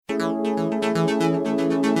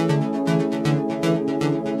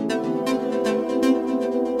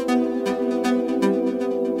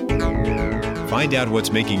Find out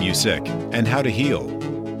what's making you sick and how to heal.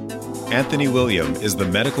 Anthony William is the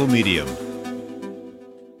medical medium.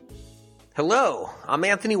 Hello, I'm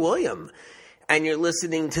Anthony William, and you're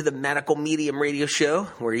listening to the Medical Medium Radio Show,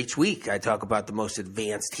 where each week I talk about the most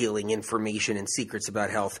advanced healing information and secrets about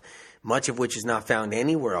health, much of which is not found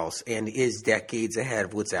anywhere else and is decades ahead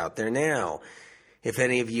of what's out there now. If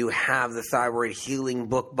any of you have the Thyroid Healing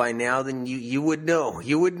book by now, then you would know.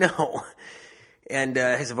 You would know. And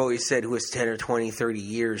as I've always said, who has 10 or 20, 30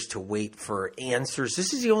 years to wait for answers?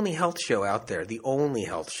 This is the only health show out there, the only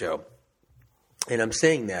health show. And I'm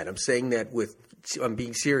saying that. I'm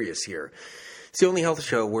being serious here. It's the only health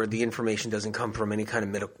show where the information doesn't come from any kind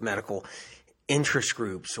of medical interest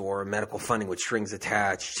groups or medical funding with strings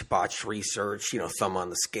attached, botched research, thumb on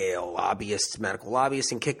the scale, lobbyists, medical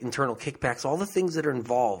lobbyists, and internal kickbacks, all the things that are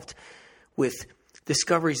involved with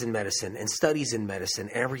discoveries in medicine and studies in medicine,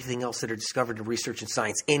 everything else that are discovered in research and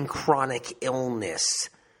science in chronic illness,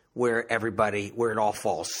 where it all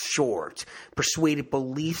falls short. Persuaded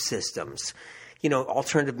belief systems.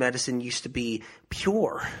 Alternative medicine used to be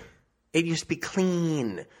pure. It used to be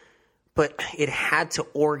clean, but it had to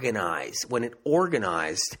organize. When it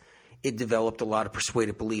organized, it developed a lot of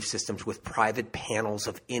persuaded belief systems with private panels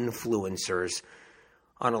of influencers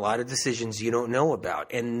on a lot of decisions you don't know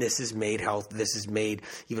about. And this has made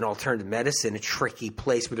even alternative medicine a tricky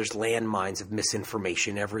place where there's landmines of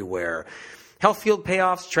misinformation everywhere. Health field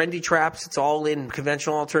payoffs, trendy traps, it's all in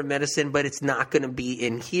conventional alternative medicine, but it's not going to be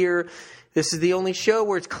in here. This is the only show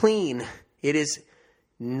where it's clean. It is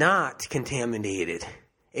not contaminated.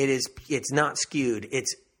 It's not skewed.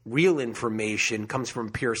 It's real information, comes from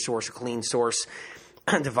a pure source, a clean source,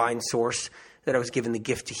 a divine source that I was given the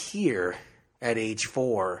gift to hear at age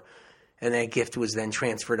 4. And that gift was then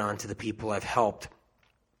transferred on to the people I've helped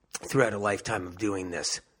throughout a lifetime of doing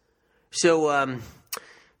this. So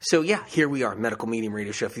yeah, here we are, Medical Medium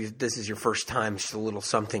Radio Show. If this is your first time, just a little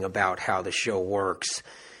something about how the show works.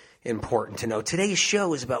 Important to know. Today's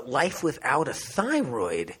show is about life without a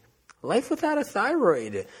thyroid. Life without a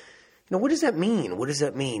thyroid. What does that mean? What does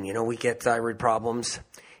that mean? We get thyroid problems,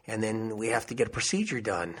 and then we have to get a procedure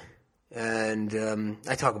done. And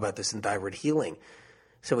I talk about this in thyroid healing.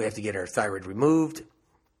 So we have to get our thyroid removed,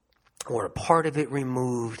 or a part of it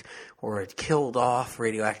removed, or it killed off,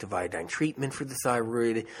 radioactive iodine treatment for the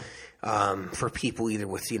thyroid, for people either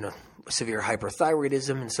with, severe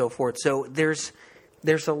hyperthyroidism and so forth. So there's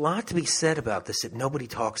a lot to be said about this that nobody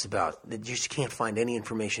talks about. That you just can't find any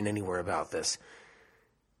information anywhere about this.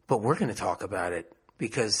 But we're going to talk about it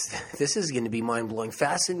because this is going to be mind-blowing.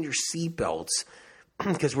 Fasten your seatbelts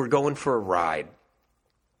because we're going for a ride.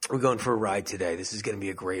 We're going for a ride today. This is going to be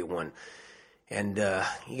a great one. And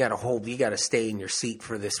you got to stay in your seat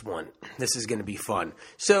for this one. This is going to be fun.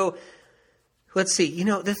 So let's see.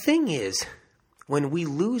 The thing is, when we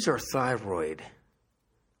lose our thyroid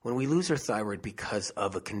because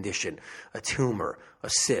of a condition, a tumor, a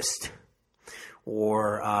cyst,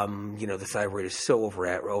 or, the thyroid is so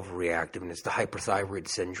overreactive and it's the hyperthyroid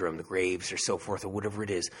syndrome, the Graves or so forth, or whatever it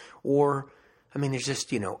is. Or, there's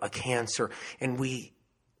just, a cancer and we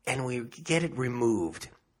get it removed.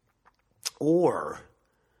 Or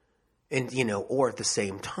at the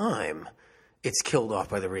same time, it's killed off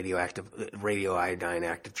by the radioiodine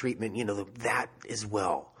active treatment, that as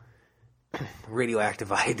well.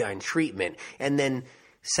 Radioactive iodine treatment, and then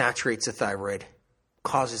saturates the thyroid,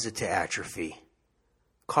 causes it to atrophy,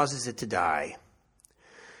 causes it to die.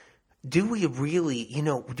 Do we really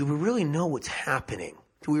know what's happening?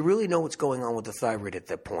 Do we really know what's going on with the thyroid at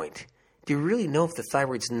that point? Do we really know if the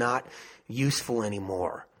thyroid's not useful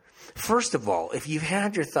anymore? First of all, if you've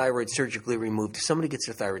had your thyroid surgically removed, if somebody gets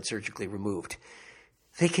their thyroid surgically removed,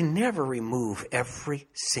 they can never remove every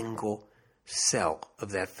single cell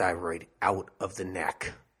of that thyroid out of the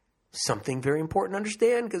neck. Something very important to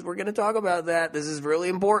understand because we're going to talk about that. This is really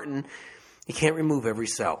important. You can't remove every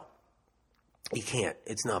cell. You can't.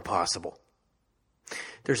 It's not possible.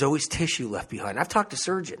 There's always tissue left behind. I've talked to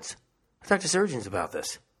surgeons. About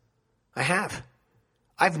this. I have.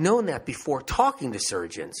 I've known that before talking to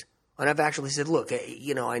surgeons. And I've actually said, look,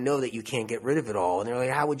 I know that you can't get rid of it all. And they're like,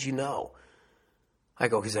 how would you know? I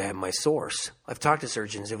go, because I have my source. I've talked to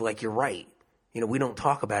surgeons. They're like, you're right. We don't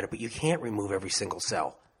talk about it, but you can't remove every single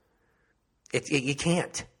cell. You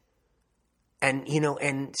can't.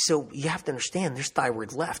 And so you have to understand there's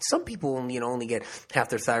thyroid left. Some people, only get half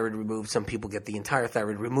their thyroid removed. Some people get the entire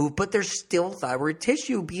thyroid removed, but there's still thyroid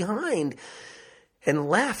tissue behind and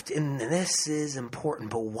left. And this is important.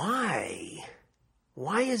 But why?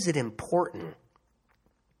 Why is it important?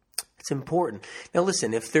 It's important. Now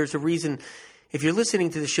listen, if there's a reason If you're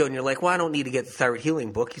listening to the show and you're like, well, I don't need to get the thyroid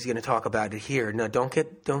healing book, he's going to talk about it here. No, don't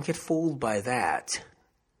get fooled by that,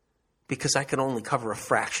 because I can only cover a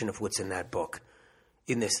fraction of what's in that book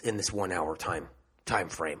in this 1 hour time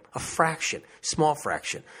frame. A fraction, small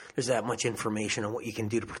fraction. There's that much information on what you can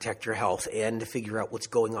do to protect your health and to figure out what's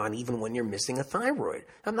going on even when you're missing a thyroid.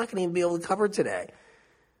 I'm not going to even be able to cover it today,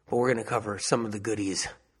 but we're going to cover some of the goodies.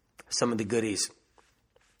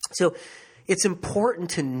 So it's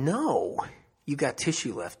important to know you got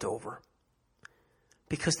tissue left over,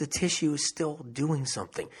 because the tissue is still doing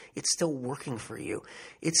something. It's still working for you.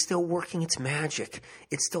 It's still working its magic.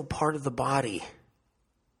 It's still part of the body.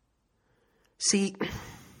 See,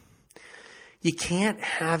 you can't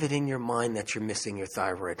have it in your mind that you're missing your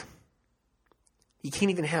thyroid. You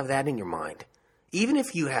can't even have that in your mind. Even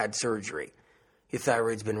if you had surgery, your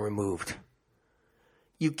thyroid's been removed.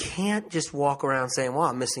 You can't just walk around saying, well,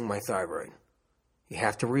 I'm missing my thyroid. You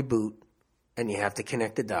have to reboot, and you have to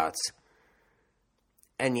connect the dots.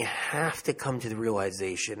 And you have to come to the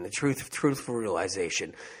realization, the truthful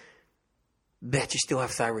realization, that you still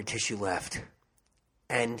have thyroid tissue left.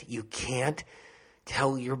 And you can't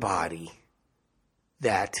tell your body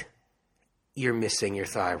that you're missing your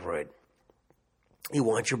thyroid. You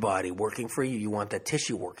want your body working for you. You want that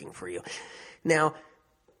tissue working for you. Now,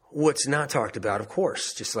 what's not talked about, of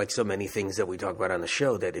course, just like so many things that we talk about on the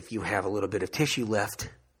show, that if you have a little bit of tissue left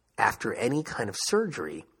after any kind of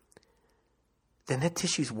surgery, then that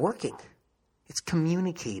tissue's working. It's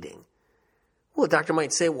communicating. Well, a doctor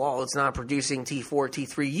might say, well, it's not producing T4,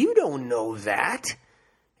 T3. You don't know that.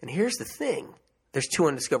 And here's the thing. There's 2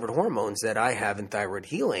 undiscovered hormones that I have in thyroid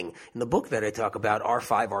healing. In the book that I talk about,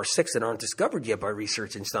 R5, R6, that aren't discovered yet by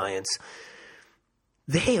research and science.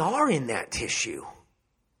 They are in that tissue.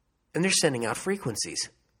 And they're sending out frequencies.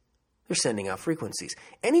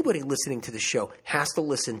 Anybody listening to the show has to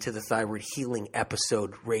listen to the Thyroid Healing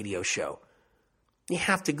episode radio show. You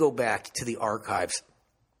have to go back to the archives,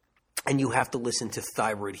 and you have to listen to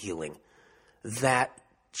Thyroid Healing. That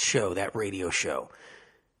show, that radio show.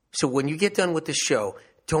 So when you get done with the show,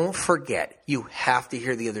 don't forget, you have to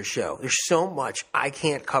hear the other show. There's so much I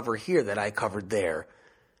can't cover here that I covered there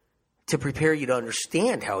to prepare you to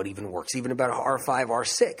understand how it even works, even about R5,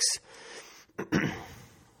 R6.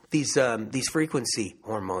 These frequency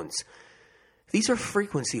hormones. These are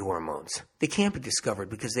frequency hormones. They can't be discovered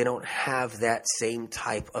because they don't have that same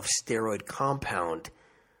type of steroid compound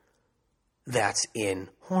that's in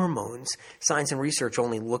hormones. Science and research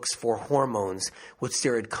only looks for hormones with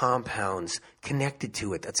steroid compounds connected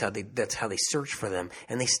to it. That's how they search for them.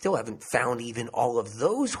 And they still haven't found even all of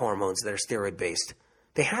those hormones that are steroid based.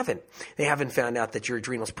 They haven't. They haven't found out that your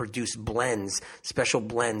adrenals produce blends, special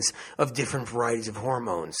blends of different varieties of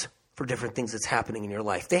hormones for different things that's happening in your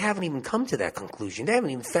life. They haven't even come to that conclusion. They haven't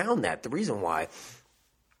even found that. The reason why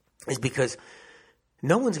is because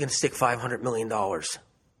no one's going to stick $500 million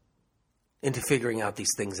into figuring out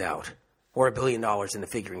these things out, or $1 billion into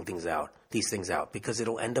figuring these things out, because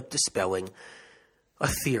it'll end up dispelling a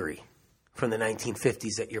theory from the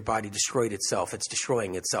 1950s that your body destroyed itself. It's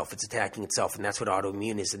destroying itself. It's attacking itself. And that's what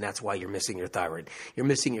autoimmune is. And that's why you're missing your thyroid. You're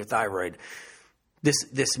missing your thyroid.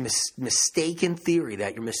 This mistaken theory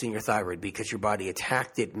that you're missing your thyroid because your body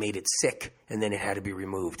attacked it, made it sick, and then it had to be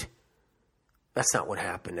removed. That's not what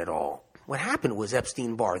happened at all. What happened was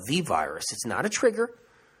Epstein-Barr, the virus. It's not a trigger.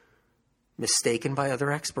 Mistaken by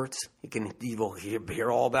other experts. You will hear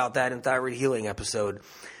all about that in Thyroid Healing episode.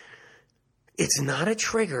 It's not a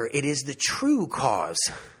trigger. It is the true cause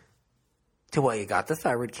to why you got the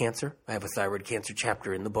thyroid cancer. I have a thyroid cancer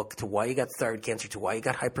chapter in the book to why you got the thyroid cancer, to why you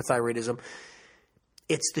got hyperthyroidism.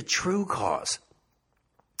 It's the true cause.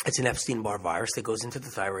 It's an Epstein-Barr virus that goes into the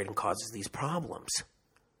thyroid and causes these problems.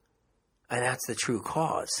 And that's the true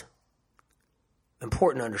cause.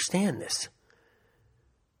 Important to understand this.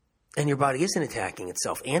 And your body isn't attacking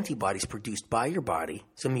itself. Antibodies produced by your body's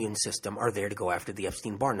immune system are there to go after the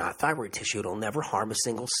Epstein-Barr, not thyroid tissue. It'll never harm a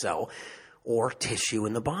single cell or tissue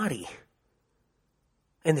in the body.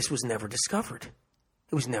 And this was never discovered.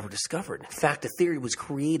 It was never discovered. In fact, a theory was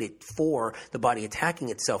created for the body attacking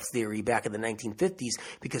itself theory back in the 1950s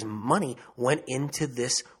because money went into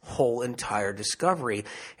this whole entire discovery,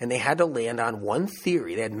 and they had to land on one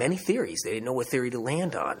theory. They had many theories. They didn't know what theory to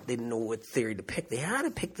land on. They didn't know what theory to pick. They had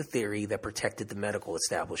to pick the theory that protected the medical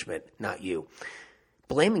establishment, not you.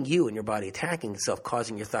 Blaming you and your body attacking itself,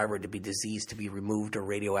 causing your thyroid to be diseased, to be removed, or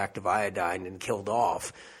radioactive iodine and killed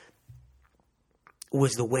off,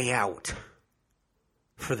 was the way out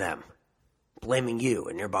for them. Blaming you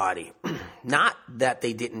and your body. Not that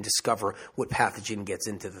they didn't discover what pathogen gets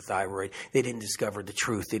into the thyroid. They didn't discover the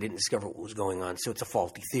truth. They didn't discover what was going on. So it's a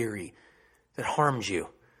faulty theory. that harms you.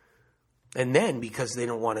 And then because they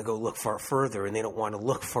don't want to go look far further and they don't want to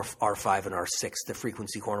look for R5 and R6, the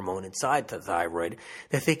frequency hormone inside the thyroid,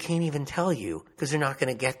 that they can't even tell you because they're not going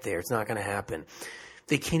to get there. It's not going to happen.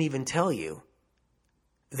 They can't even tell you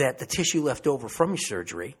that the tissue left over from your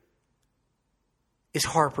surgery is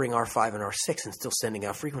harboring R5 and R6 and still sending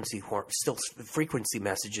out frequency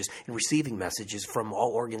messages and receiving messages from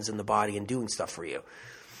all organs in the body and doing stuff for you.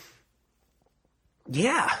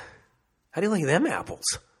 Yeah. How do you like them apples?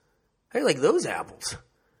 How do you like those apples?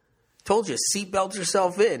 Told you, seatbelt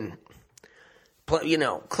yourself in.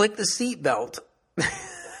 Click the seatbelt.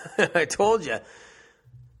 I told you.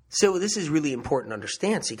 So this is really important to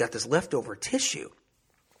understand. So you got this leftover tissue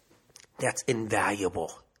that's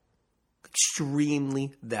invaluable.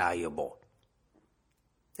 Extremely valuable.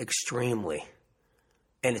 Extremely.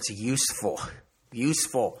 And it's useful.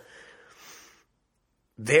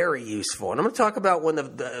 Very useful. And I'm going to talk about when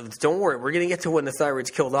don't worry, we're going to get to when the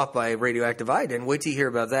thyroid's killed off by radioactive iodine. Wait till you hear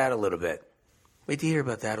about that a little bit.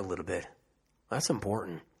 That's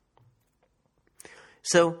important.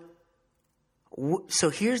 So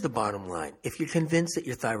here's the bottom line. If you're convinced that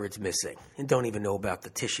your thyroid's missing and don't even know about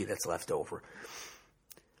the tissue that's left over,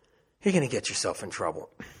 you're going to get yourself in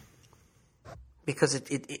trouble because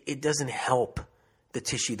it doesn't help the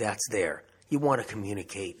tissue that's there. You want to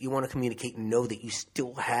communicate. You want to communicate and know that you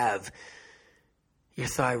still have your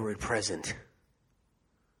thyroid present.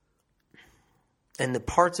 And the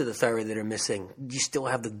parts of the thyroid that are missing, you still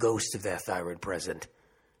have the ghost of that thyroid present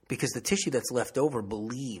because the tissue that's left over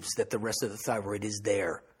believes that the rest of the thyroid is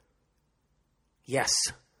there. Yes.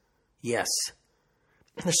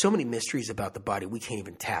 And there's so many mysteries about the body we can't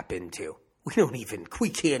even tap into. We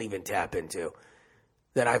can't even tap into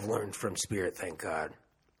that I've learned from Spirit, thank God.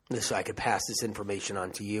 So I could pass this information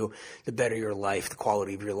on to you, the better your life, the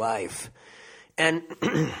quality of your life. And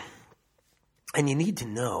you need to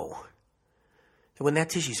know that when that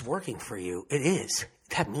tissue's working for you,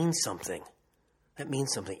 that means something.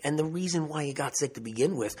 And the reason why you got sick to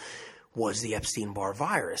begin with was the Epstein-Barr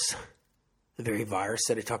virus. The very virus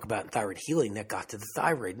that I talk about in thyroid healing that got to the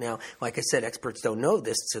thyroid. Now, like I said, experts don't know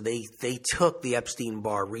this, so they took the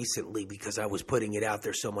Epstein-Barr recently because I was putting it out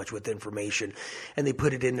there so much with information, and they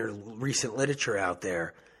put it in their recent literature out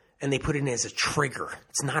there, and they put it in as a trigger.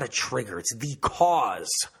 It's not a trigger. It's the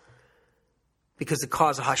cause. Because the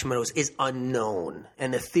cause of Hashimoto's is unknown,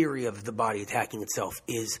 and the theory of the body attacking itself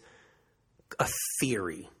is a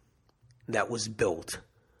theory that was built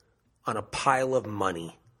on a pile of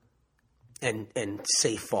money and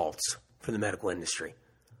safe vaults from the medical industry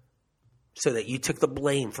so that you took the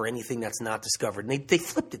blame for anything that's not discovered. And they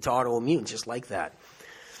flipped it to autoimmune just like that.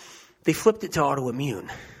 They flipped it to autoimmune.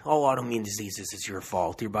 All autoimmune diseases is your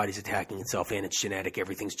fault. Your body's attacking itself and it's genetic.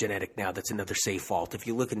 Everything's genetic now. That's another safe vault. If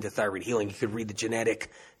you look into thyroid healing, you could read the genetic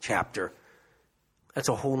chapter. That's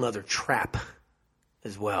a whole nother trap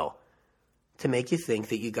as well. To make you think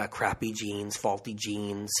that you got crappy genes, faulty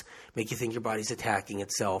genes, make you think your body's attacking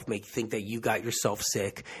itself, make you think that you got yourself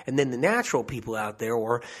sick. And then the natural people out there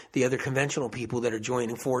or the other conventional people that are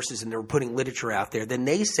joining forces and they're putting literature out there, then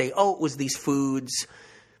they say, oh, it was these foods,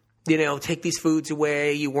 take these foods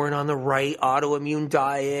away, you weren't on the right autoimmune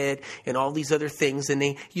diet and all these other things.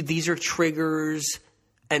 And these are triggers.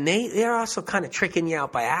 And they're also kind of tricking you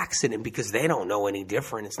out by accident because they don't know any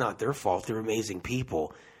different. It's not their fault. They're amazing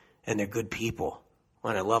people. And they're good people,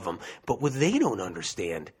 and I love them. But what they don't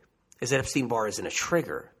understand is that Epstein-Barr isn't a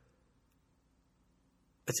trigger.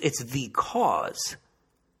 It's the cause.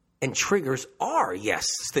 And triggers are, yes,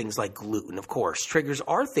 things like gluten, of course. Triggers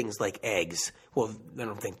are things like eggs. Well, I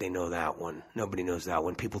don't think they know that one. Nobody knows that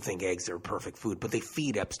one. People think eggs are perfect food, but they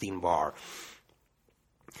feed Epstein-Barr.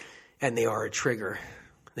 And they are a trigger.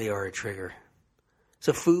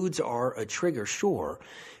 So foods are a trigger, sure.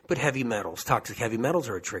 But heavy metals, toxic heavy metals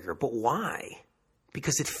are a trigger. But why?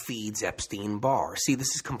 Because it feeds Epstein-Barr. See,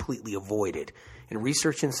 this is completely avoided in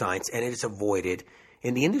research and science, and it is avoided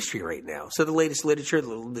in the industry right now. So the latest literature,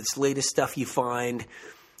 this latest stuff you find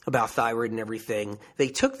about thyroid and everything, they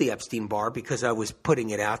took the Epstein-Barr because I was putting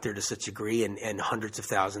it out there to such a degree, and hundreds of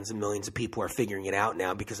thousands and millions of people are figuring it out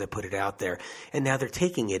now because I put it out there. And now they're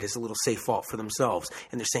taking it as a little safe vault for themselves.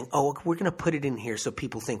 And they're saying, oh, we're going to put it in here so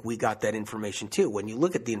people think we got that information too. When you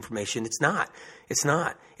look at the information, it's not.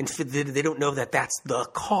 And they don't know that that's the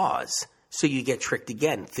cause. So you get tricked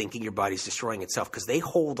again, thinking your body's destroying itself because they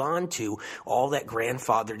hold on to all that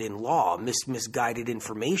grandfathered in law, misguided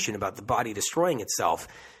information about the body destroying itself.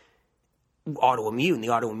 The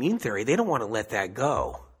autoimmune theory, they don't want to let that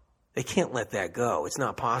go. They can't let that go. It's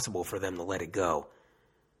not possible for them to let it go.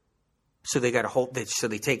 So they got a whole. So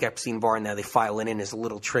they take Epstein-Barr and now they file it in as a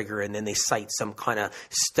little trigger, and then they cite some kind of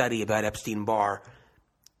study about Epstein-Barr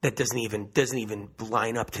that doesn't even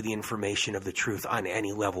line up to the information of the truth on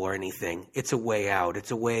any level or anything. It's a way out.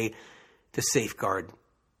 It's a way to safeguard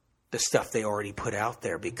the stuff they already put out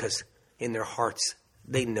there, because in their hearts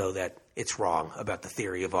they know that it's wrong about the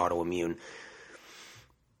theory of autoimmune.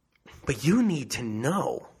 But you need to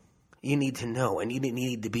know. You need to know, and you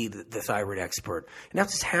need to be the thyroid expert. And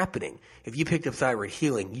that's what's happening. If you picked up thyroid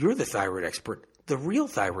healing, you're the thyroid expert, the real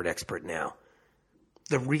thyroid expert now.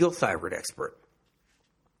 The real thyroid expert.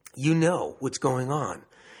 You know what's going on,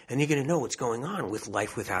 and you're going to know what's going on with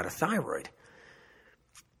life without a thyroid.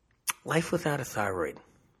 Life without a thyroid.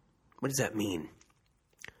 What does that mean?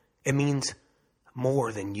 It means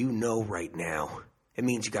more than you know right now. It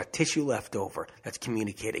means you got tissue left over that's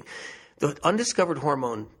communicating. The undiscovered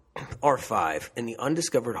hormone R5 and the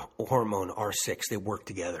undiscovered hormone R6, they work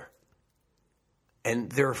together.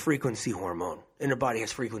 And they're a frequency hormone. And your body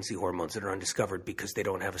has frequency hormones that are undiscovered because they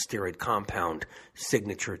don't have a steroid compound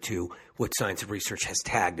signature to what science and research has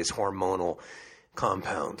tagged as hormonal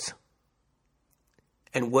compounds.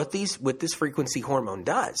 And what this frequency hormone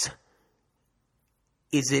does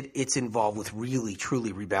is it's involved with really,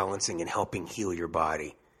 truly rebalancing and helping heal your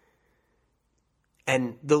body.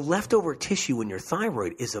 And the leftover tissue in your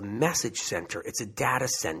thyroid is a message center. It's a data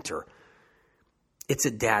center. It's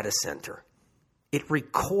a data center. It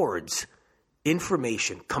records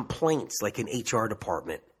information, complaints like an HR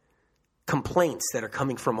department, complaints that are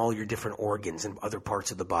coming from all your different organs and other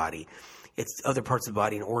parts of the body. It's other parts of the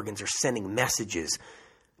body and organs are sending messages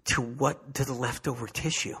to the leftover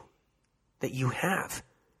tissue that you have.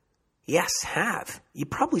 Yes, have. You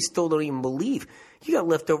probably still don't even believe you got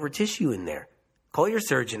leftover tissue in there. Call your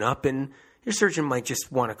surgeon up, and your surgeon might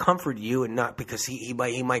just want to comfort you, and not because he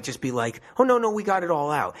might just be like, oh, no, we got it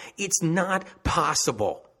all out. It's not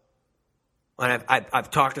possible. And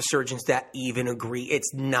I've talked to surgeons that even agree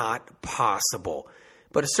it's not possible.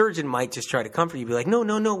 But a surgeon might just try to comfort you, be like,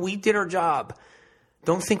 no, we did our job.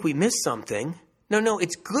 Don't think we missed something. No,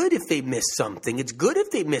 it's good if they missed something. It's good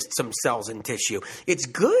if they missed some cells and tissue. It's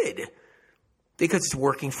good because it's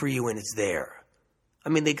working for you and it's there. I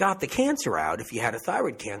mean, they got the cancer out if you had a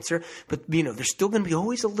thyroid cancer, but, there's still going to be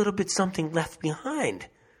always a little bit something left behind.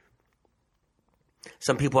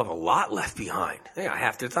 Some people have a lot left behind. They got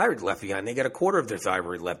half their thyroid left behind. They got a quarter of their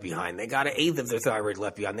thyroid left behind. They got an eighth of their thyroid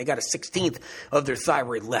left behind. They got a 16th of their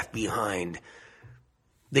thyroid left behind.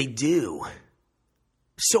 They do.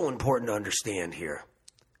 So important to understand here.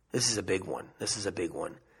 This is a big one.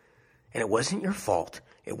 And it wasn't your fault.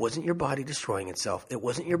 It wasn't your body destroying itself. It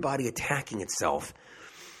wasn't your body attacking itself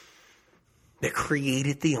that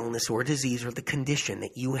created the illness or disease or the condition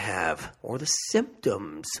that you have or the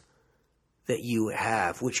symptoms that you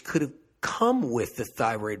have, which could have come with the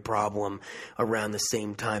thyroid problem around the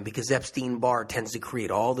same time, because Epstein-Barr tends to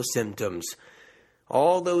create all the symptoms,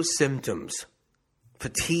 all those symptoms,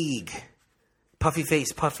 fatigue, puffy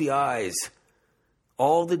face, puffy eyes,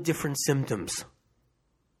 all the different symptoms.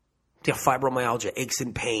 You have fibromyalgia, aches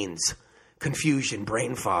and pains, confusion,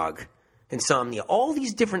 brain fog, insomnia, all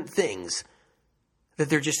these different things that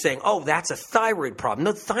they're just saying, oh, that's a thyroid problem.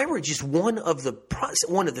 No, thyroid is just one of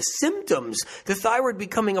the symptoms. The thyroid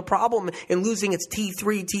becoming a problem and losing its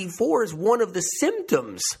T3, T4 is one of the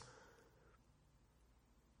symptoms.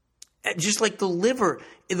 Just like the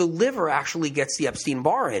liver actually gets the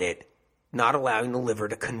Epstein-Barr in it, not allowing the liver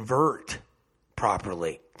to convert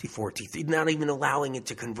properly. T4, T3, not even allowing it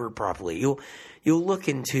to convert properly. You'll look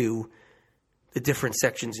into the different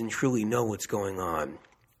sections and truly know what's going on.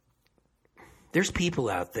 There's people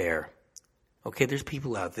out there, that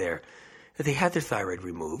they had their thyroid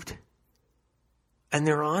removed, and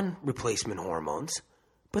they're on replacement hormones,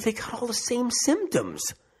 but they got all the same symptoms.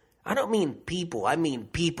 I don't mean people. I mean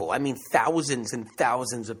people. I mean thousands and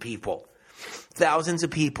thousands of people. Thousands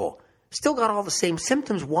of people still got all the same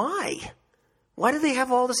symptoms. Why? Why do they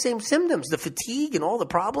have all the same symptoms? The fatigue and all the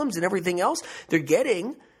problems and everything else. They're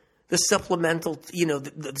getting the supplemental,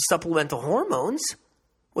 the supplemental hormones,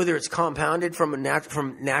 whether it's compounded from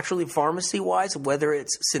naturally pharmacy-wise, whether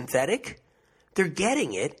it's synthetic. They're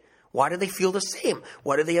getting it. Why do they feel the same?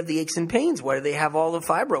 Why do they have the aches and pains? Why do they have all the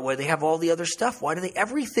fibro? Why do they have all the other stuff? Why do they,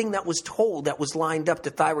 everything that was told that was lined up to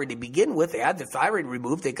thyroid to begin with, they had the thyroid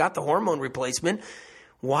removed, they got the hormone replacement.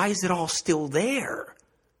 Why is it all still there?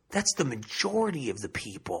 That's the majority of the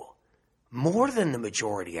people. More than the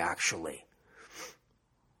majority, actually.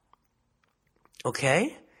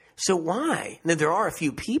 Okay? So why? Now, there are a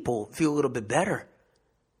few people who feel a little bit better.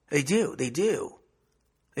 They do.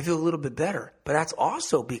 They feel a little bit better. But that's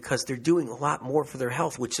also because they're doing a lot more for their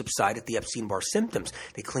health, which subsided the Epstein-Barr symptoms.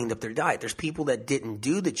 They cleaned up their diet. There's people that didn't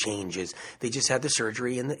do the changes. They just had the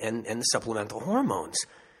surgery and the supplemental hormones.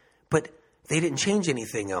 But they didn't change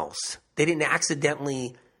anything else. They didn't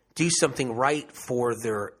accidentally do something right for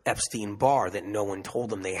their Epstein-Barr that no one told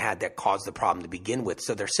them they had that caused the problem to begin with.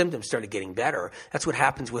 So their symptoms started getting better. That's what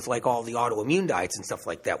happens with like all the autoimmune diets and stuff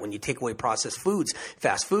like that. When you take away processed foods,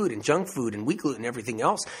 fast food and junk food and wheat gluten and everything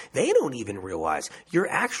else, they don't even realize you're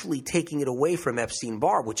actually taking it away from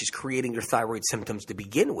Epstein-Barr, which is creating your thyroid symptoms to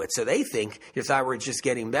begin with. So they think your thyroid's just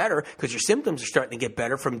getting better because your symptoms are starting to get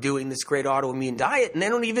better from doing this great autoimmune diet, and they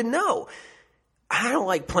don't even know. I don't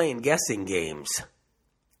like playing guessing games.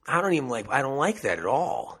 I don't like that at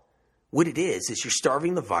all. What it is you're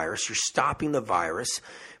starving the virus, you're stopping the virus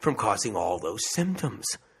from causing all those symptoms.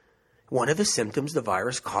 One of the symptoms the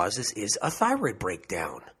virus causes is a thyroid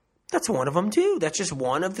breakdown. That's one of them too. That's just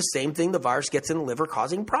one of the same thing the virus gets in the liver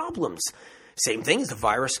causing problems. Same thing as the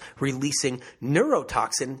virus releasing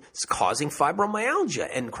neurotoxins causing fibromyalgia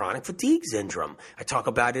and chronic fatigue syndrome. I talk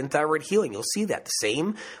about it in Thyroid Healing. You'll see that the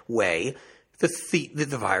same way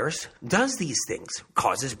the virus does these things,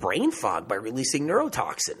 causes brain fog by releasing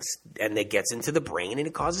neurotoxins, and it gets into the brain and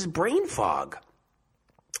it causes brain fog.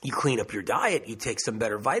 You clean up your diet, you take some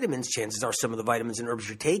better vitamins, chances are some of the vitamins and herbs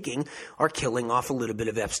you're taking are killing off a little bit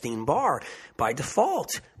of Epstein-Barr by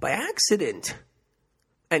default, by accident.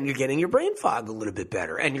 And you're getting your brain fog a little bit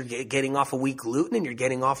better, and you're getting off of wheat gluten, and you're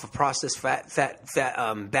getting off of processed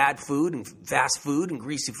bad food and fast food and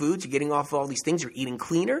greasy foods. You're getting off of all these things. You're eating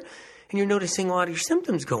cleaner. And you're noticing a lot of your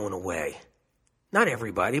symptoms going away. Not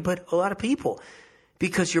everybody, but a lot of people.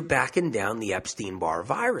 Because you're backing down the Epstein-Barr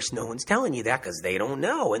virus. No one's telling you that because they don't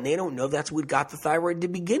know. And they don't know that's what got the thyroid to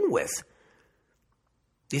begin with.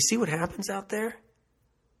 Do you see what happens out there?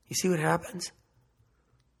 You see what happens?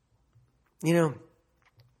 You know,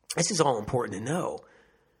 this is all important to know.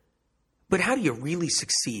 But how do you really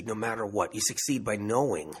succeed no matter what? You succeed by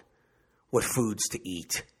knowing what foods to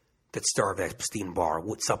eat that starve Epstein-Barr,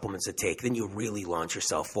 what supplements to take. Then you really launch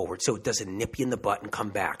yourself forward so it doesn't nip you in the butt and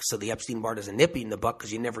come back. So the Epstein-Barr doesn't nip you in the butt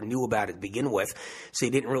because you never knew about it to begin with. So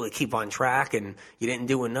you didn't really keep on track and you didn't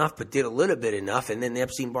do enough but did a little bit enough. And then the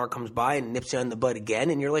Epstein-Barr comes by and nips you in the butt again.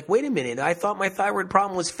 And you're like, wait a minute, I thought my thyroid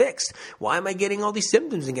problem was fixed. Why am I getting all these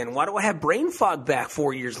symptoms again? Why do I have brain fog back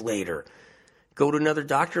 4 years later? Go to another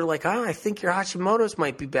doctor like, I think your Hashimoto's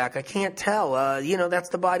might be back. I can't tell. That's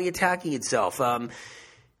the body attacking itself.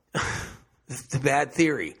 The bad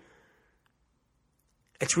theory.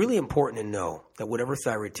 It's really important to know that whatever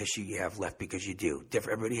thyroid tissue you have left, because you do,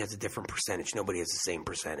 everybody has a different percentage. Nobody has the same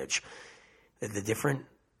percentage.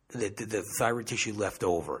 The thyroid tissue left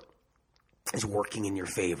over is working in your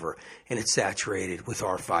favor, and it's saturated with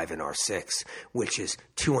R5 and R6, which is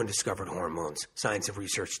two undiscovered hormones. Science and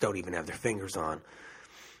research don't even have their fingers on.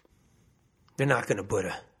 They're not going to put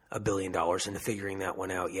 $1 billion into figuring that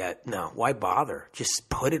one out yet. No, why bother? Just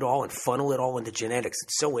put it all and funnel it all into genetics.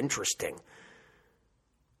 It's so interesting.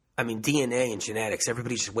 I mean, DNA and genetics,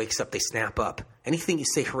 everybody just wakes up, they snap up. Anything you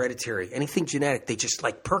say hereditary, anything genetic, they just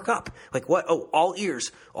like perk up. Like what? Oh, all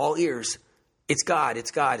ears. It's God,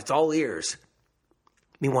 it's all ears.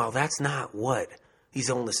 Meanwhile, that's not what these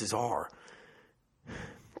illnesses are.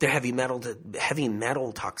 They're heavy metal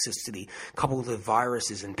toxicity, coupled with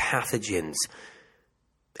viruses and pathogens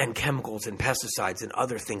and chemicals and pesticides and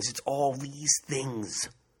other things. It's all these things.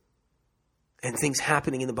 And things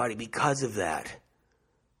happening in the body because of that.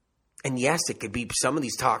 And yes, it could be some of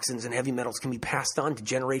these toxins and heavy metals can be passed on to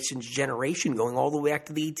generation, going all the way back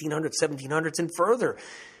to the 1800s, 1700s, and further.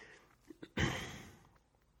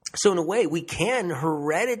 So in a way, we can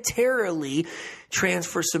hereditarily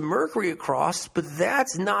transfer some mercury across, but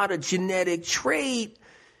that's not a genetic trait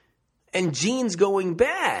and genes going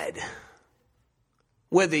bad.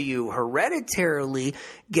 Whether you hereditarily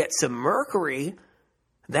get some mercury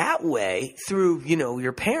that way through,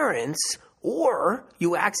 your parents, or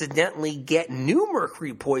you accidentally get new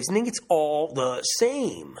mercury poisoning, it's all the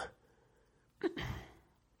same.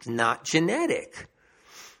 Not genetic.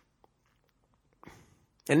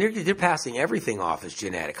 And they're passing everything off as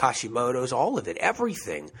genetic. Hashimoto's, all of it,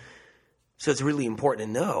 everything. So it's really important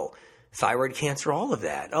to know. Thyroid cancer, all of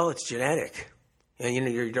that. Oh, it's genetic. And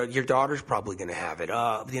your daughter's probably going to have it.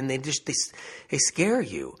 And they scare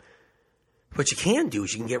you. What you can do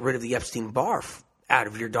is you can get rid of the Epstein-Barr out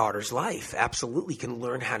of your daughter's life. Absolutely, you can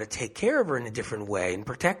learn how to take care of her in a different way and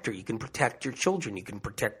protect her. You can protect your children. You can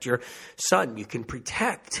protect your son. You can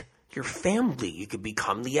protect your family. You can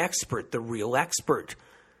become the expert, the real expert.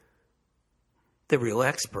 The real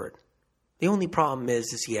expert. The only problem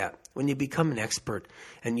is when you become an expert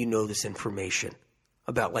and you know this information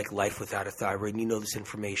about like life without a thyroid, and you know this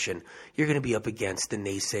information, you're going to be up against the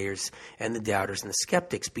naysayers and the doubters and the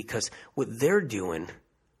skeptics, because what they're doing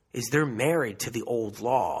is they're married to the old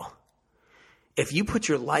law. If you put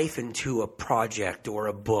your life into a project or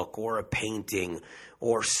a book or a painting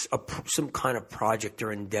or some kind of project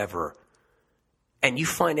or endeavor, and you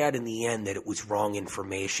find out in the end that it was wrong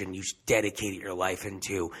information you dedicated your life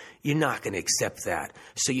into, you're not going to accept that.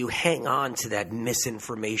 So you hang on to that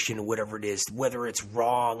misinformation or whatever it is, whether it's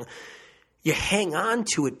wrong. You hang on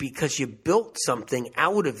to it because you built something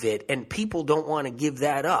out of it, and people don't want to give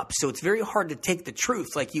that up. So it's very hard to take the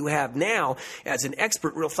truth like you have now as an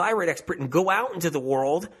expert, real thyroid expert, and go out into the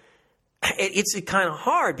world. It's kind of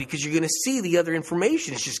hard because you're going to see the other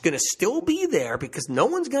information. It's just going to still be there because no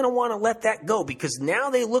one's going to want to let that go, because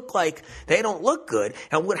now they look like they don't look good.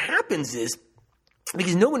 And what happens is,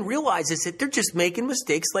 because no one realizes that they're just making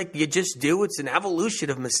mistakes like you just do. It's an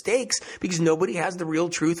evolution of mistakes because nobody has the real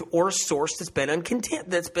truth or a source that's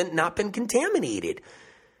not been contaminated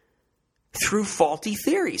through faulty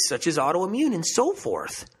theories such as autoimmune and so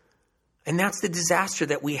forth. And that's the disaster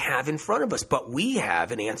that we have in front of us. But we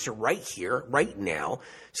have an answer right here, right now.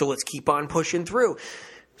 So let's keep on pushing through.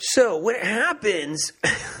 So what happens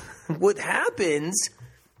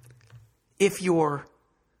if you're,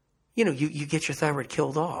 you get your thyroid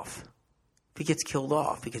killed off? If it gets killed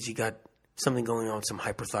off because you got something going on, some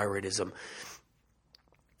hyperthyroidism,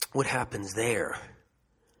 what happens there?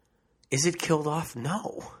 Is it killed off?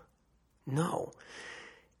 No.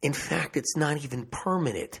 In fact, it's not even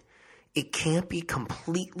permanent. It can't be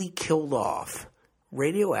completely killed off.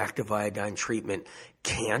 Radioactive iodine treatment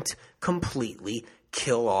can't completely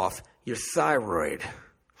kill off your thyroid.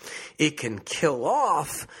 It can kill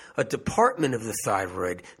off a department of the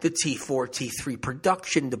thyroid, the T4, T3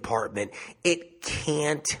 production department. It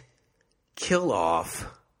can't kill off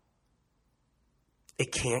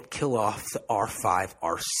the R5,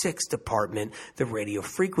 R6 department, the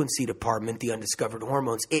radiofrequency department, the undiscovered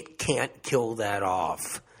hormones. It can't kill that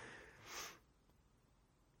off.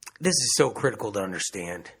 This is so critical to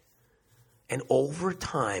understand. And over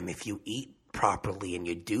time, if you eat properly and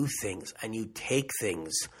you do things and you take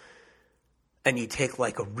things and you take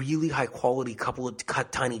like a really high quality couple of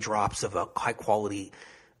tiny drops of a high quality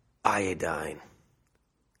iodine,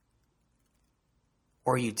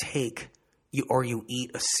 or you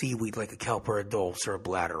eat a seaweed like a kelp or a dulse or a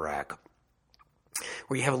bladderwrack,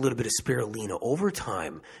 or you have a little bit of spirulina, over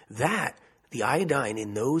time, the iodine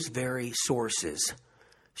in those very sources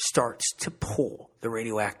starts to pull the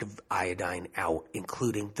radioactive iodine out,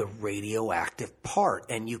 including the radioactive part,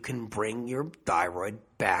 and you can bring your thyroid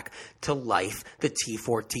back to life, the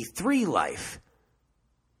T4, T3 life.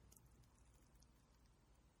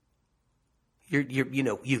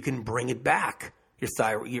 You can bring it back. Your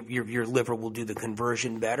thyroid, your liver will do the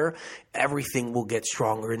conversion better. Everything will get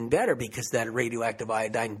stronger and better because that radioactive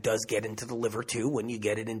iodine does get into the liver too when you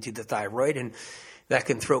get it into the thyroid, and that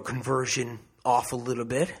can throw conversion off a little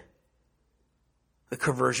bit, the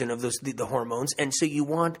conversion of the hormones. And so you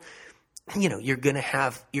want, you're going to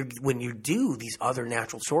have, when you do these other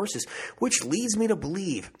natural sources, which leads me to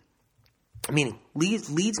believe,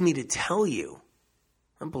 leads me to tell you,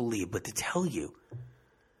 not believe, but to tell you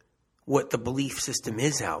what the belief system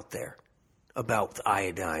is out there about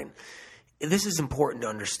iodine. This is important to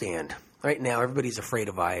understand. Right now, everybody's afraid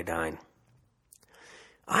of iodine.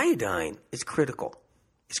 Iodine is critical.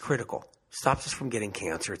 It's critical. Stops us from getting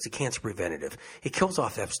cancer. It's a cancer preventative. It kills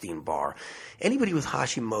off Epstein-Barr. Anybody with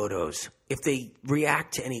Hashimoto's, if they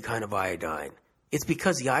react to any kind of iodine, it's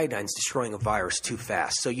because the iodine is destroying a virus too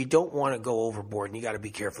fast. So you don't want to go overboard, and you got to be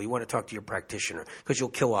careful. You want to talk to your practitioner because you'll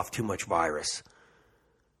kill off too much virus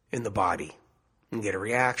in the body and get a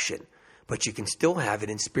reaction. But you can still have it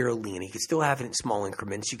in spirulina. You can still have it in small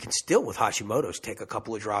increments. You can still, with Hashimoto's, take a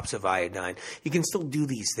couple of drops of iodine. You can still do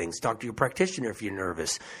these things. Talk to your practitioner if you're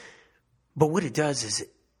nervous. But what it does is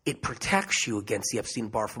it protects you against the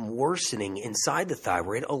Epstein-Barr from worsening inside the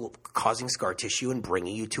thyroid, causing scar tissue and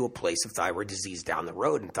bringing you to a place of thyroid disease down the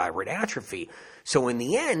road and thyroid atrophy. So in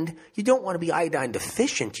the end, you don't want to be iodine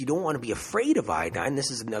deficient. You don't want to be afraid of iodine.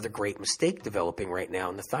 This is another great mistake developing right now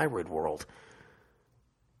in the thyroid world.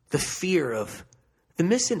 The fear of the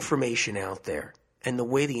misinformation out there and the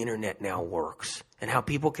way the internet now works and how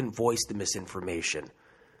people can voice the misinformation.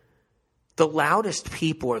 The loudest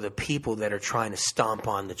people are the people that are trying to stomp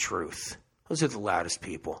on the truth. Those are the loudest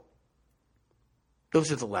people.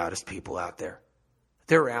 Those are the loudest people out there.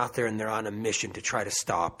 They're out there and they're on a mission to try to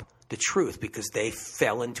stop the truth because they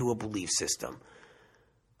fell into a belief system.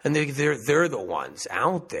 And they're the ones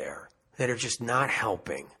out there that are just not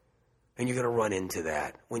helping. And you're going to run into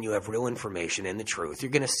that when you have real information and the truth.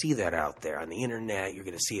 You're going to see that out there on the internet. You're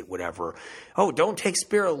going to see it whatever. Oh, don't take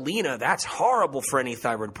spirulina. That's horrible for any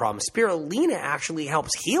thyroid problem. Spirulina actually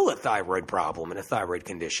helps heal a thyroid problem and a thyroid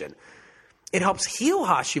condition. It helps heal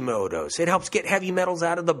Hashimoto's. It helps get heavy metals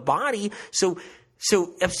out of the body so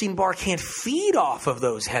Epstein-Barr can't feed off of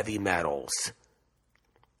those heavy metals.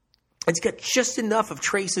 It's got just enough of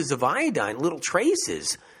traces of iodine, little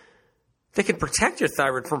traces, that can protect your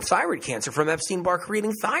thyroid from thyroid cancer, from Epstein-Barr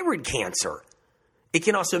creating thyroid cancer. It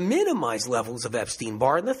can also minimize levels of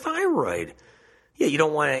Epstein-Barr in the thyroid. Yeah, you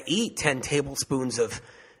don't want to eat 10 tablespoons of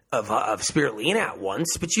spirulina at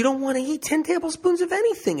once, but you don't want to eat 10 tablespoons of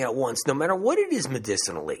anything at once, no matter what it is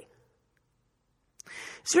medicinally.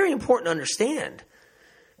 It's very important to understand.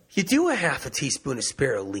 You do a half a teaspoon of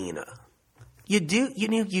spirulina. You do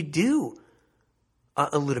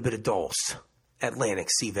a little bit of dulse. Atlantic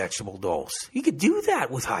sea vegetable dulse. You could do that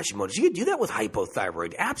with Hashimoto's. You could do that with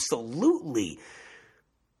hypothyroid. Absolutely.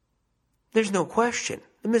 There's no question.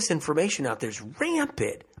 The misinformation out there is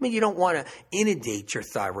rampant. I mean, you don't want to inundate your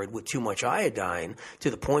thyroid with too much iodine to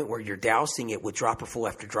the point where you're dousing it with dropperful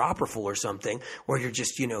after dropperful or something, where you're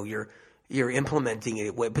just, you're implementing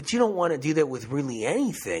it, but you don't want to do that with really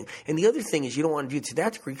anything. And the other thing is you don't want to do it to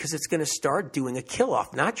that degree because it's going to start doing a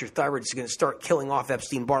kill-off. Not your thyroid is going to start killing off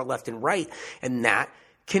Epstein-Barr left and right, and that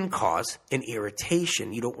can cause an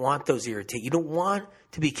irritation. You don't want those irritate. You don't want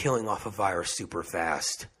to be killing off a virus super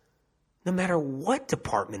fast. No matter what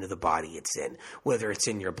department of the body it's in, whether it's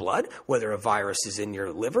in your blood, whether a virus is in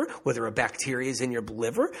your liver, whether a bacteria is in your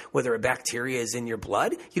liver, whether a bacteria is in your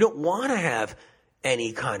blood, you don't want to have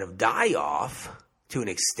any kind of die-off to an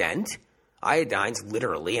extent. Iodine's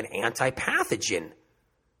literally an antipathogen.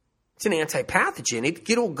 It's an antipathogen.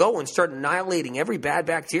 It'll go and start annihilating every bad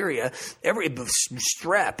bacteria, every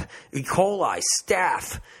strep, E. coli,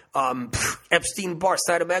 staph, Epstein-Barr,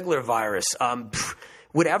 cytomegalovirus,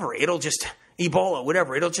 whatever. It'll just, Ebola,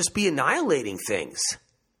 whatever. It'll just be annihilating things.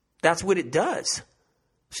 That's what it does.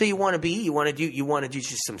 So you want to do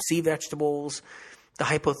just some sea vegetables, the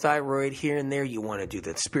hypothyroid here and there. You want to do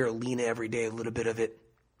the spirulina every day, a little bit of it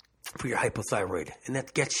for your hypothyroid. And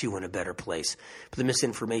that gets you in a better place. But the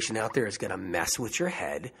misinformation out there is going to mess with your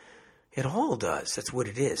head. It all does. That's what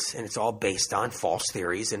it is. And it's all based on false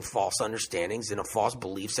theories and false understandings and false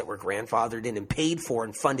beliefs that were grandfathered in and paid for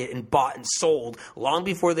and funded and bought and sold long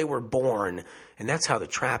before they were born. And that's how the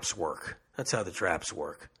traps work.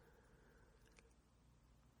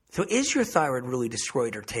 So is your thyroid really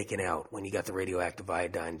destroyed or taken out when you got the radioactive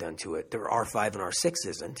iodine done to it? The R5 and R6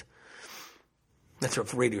 isn't. That's a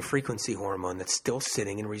radiofrequency hormone that's still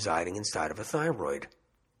sitting and residing inside of a thyroid.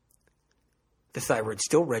 The thyroid's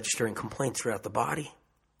still registering complaints throughout the body.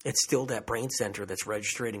 It's still that brain center that's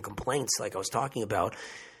registering complaints, like I was talking about,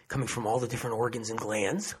 coming from all the different organs and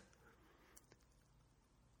glands.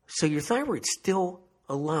 So your thyroid's still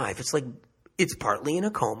alive. It's like it's partly in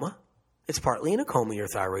a coma. It's partly in a coma, your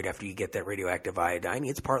thyroid, after you get that radioactive iodine.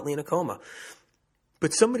 It's partly in a coma.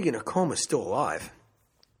 But somebody in a coma is still alive,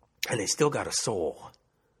 and they still got a soul.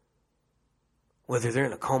 Whether they're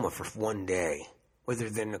in a coma for 1 day, whether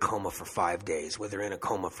they're in a coma for 5 days, whether they're in a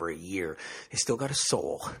coma for a year, they still got a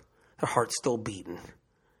soul. Their heart's still beating.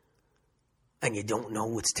 And you don't know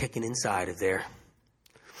what's ticking inside of there.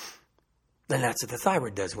 And that's what the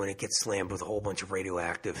thyroid does when it gets slammed with a whole bunch of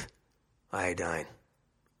radioactive iodine.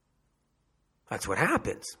 That's what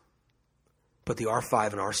happens. But the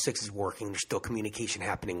R5 and R6 is working. There's still communication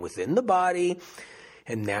happening within the body,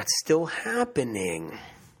 and that's still happening.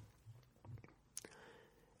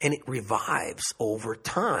 And it revives over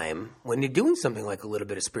time when you're doing something like a little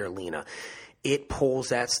bit of spirulina. It pulls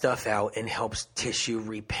that stuff out and helps tissue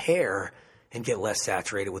repair and get less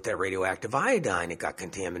saturated with that radioactive iodine it got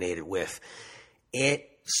contaminated with. It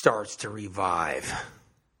starts to revive.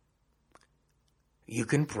 You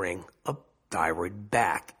can bring a thyroid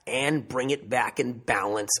back and bring it back in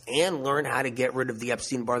balance and learn how to get rid of the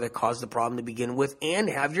Epstein-Barr that caused the problem to begin with and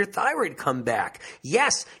have your thyroid come back.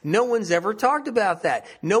 Yes, no one's ever talked about that.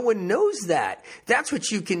 No one knows that. That's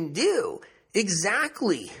what you can do.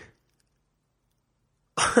 Exactly.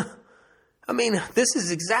 I mean, this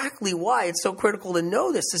is exactly why it's so critical to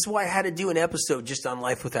know this. This is why I had to do an episode just on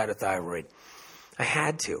life without a thyroid. I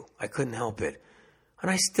had to. I couldn't help it. And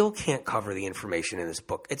I still can't cover the information in this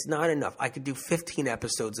book. It's not enough. I could do 15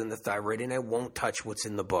 episodes on the thyroid and I won't touch what's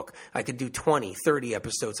in the book. I could do 20, 30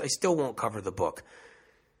 episodes. I still won't cover the book.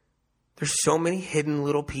 There's so many hidden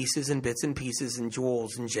little pieces and bits and pieces and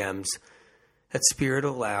jewels and gems that Spirit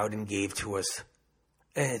allowed and gave to us.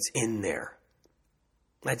 And it's in there.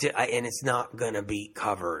 And it's not going to be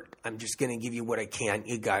covered. I'm just going to give you what I can.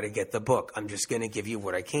 You got to get the book. I'm just going to give you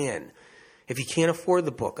what I can. If you can't afford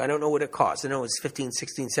the book, I don't know what it costs. I know it's $15,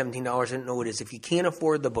 $16, $17. I don't know what it is. If you can't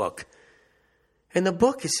afford the book, and the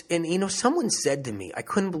book is, and someone said to me, I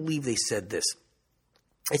couldn't believe they said this.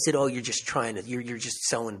 I said, oh, you're just you're just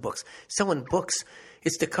selling books. Selling books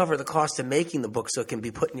is to cover the cost of making the book so it can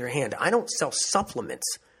be put in your hand. I don't sell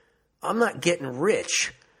supplements. I'm not getting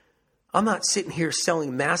rich. I'm not sitting here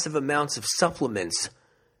selling massive amounts of supplements.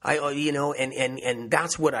 And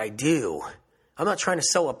that's what I do. I'm not trying to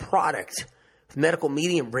sell a product with medical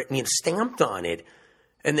medium written, stamped on it,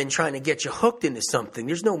 and then trying to get you hooked into something.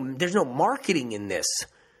 There's no marketing in this.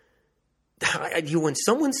 When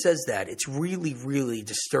someone says that, it's really, really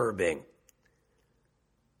disturbing.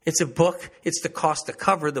 It's a book. It's the cost to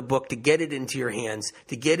cover the book, to get it into your hands,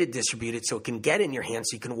 to get it distributed so it can get in your hands,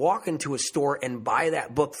 so you can walk into a store and buy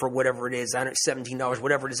that book for whatever it is, I don't know, $17,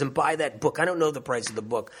 whatever it is, and buy that book. I don't know the price of the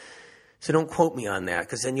book, so don't quote me on that,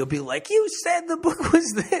 because then you'll be like, you said the book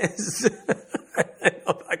was this.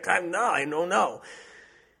 I don't know.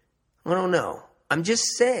 I don't know. I'm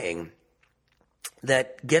just saying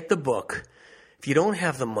that get the book. If you don't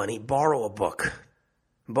have the money, borrow a book.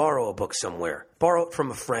 Borrow a book somewhere. Borrow it from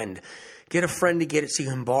a friend. Get a friend to get it so you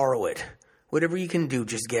can borrow it. Whatever you can do,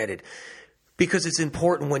 just get it. Because it's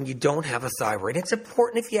important when you don't have a thyroid. It's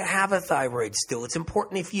important if you have a thyroid still. It's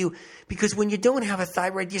important because when you don't have a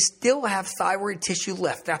thyroid, you still have thyroid tissue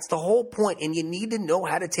left. That's the whole point, and you need to know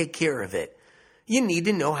how to take care of it. You need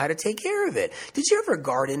to know how to take care of it. Did you ever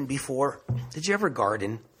garden before? Did you ever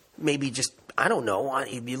garden? Maybe just, I don't know,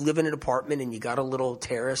 you live in an apartment and you got a little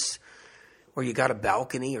terrace, or you got a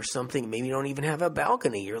balcony or something. Maybe you don't even have a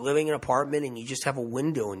balcony. You're living in an apartment and you just have a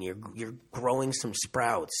window and you're growing some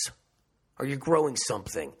sprouts. Or you're growing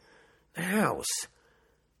something. The house.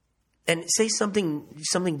 And say something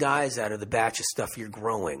dies out of the batch of stuff you're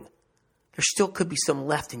growing. There still could be some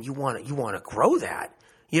left and you want to grow that.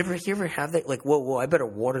 You ever have that, like, whoa, I better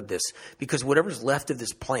water this, because whatever's left of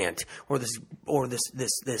this plant or this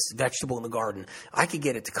vegetable in the garden, I could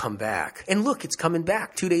get it to come back. And look, it's coming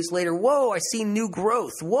back. 2 days later, whoa, I see new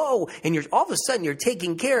growth. Whoa. And all of a sudden you're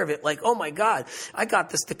taking care of it like, oh my God, I got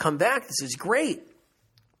this to come back. This is great.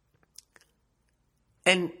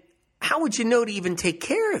 And how would you know to even take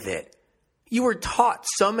care of it? You were taught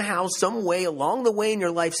somehow, some way along the way in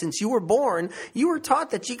your life since you were born, you were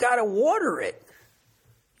taught that you got to water it.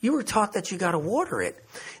 You were taught that you got to water it.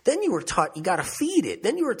 Then you were taught you got to feed it.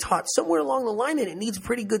 Then you were taught somewhere along the line that it needs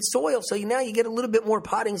pretty good soil. So now you get a little bit more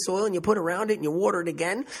potting soil and you put around it and you water it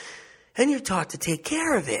again. And you're taught to take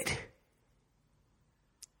care of it.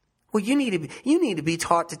 Well, you need to be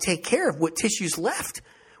taught to take care of what tissue's left,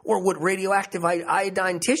 or what radioactive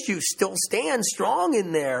iodine tissue still stands strong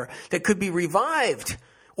in there that could be revived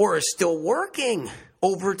or is still working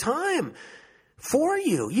over time. For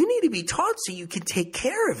you. You need to be taught so you can take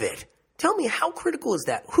care of it. Tell me, how critical is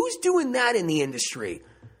that? Who's doing that in the industry?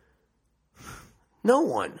 No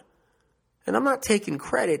one. And I'm not taking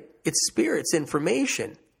credit. It's Spirit's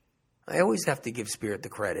information. I always have to give Spirit the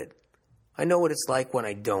credit. I know what it's like when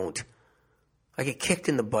I don't. I get kicked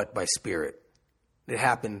in the butt by Spirit. It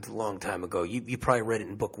happened a long time ago. You probably read it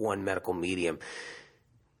in book 1, Medical Medium.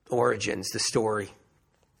 Origins, the story.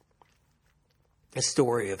 A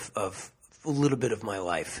story of a little bit of my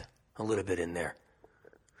life, a little bit in there.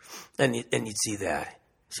 And you'd see that.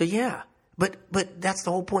 So yeah, but that's the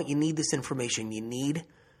whole point. You need this information. You need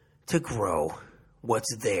to grow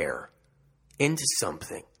what's there into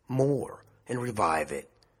something more and revive it.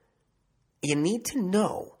 You need to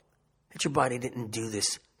know that your body didn't do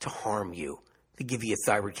this to harm you, to give you a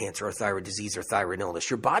thyroid cancer or thyroid disease or thyroid illness.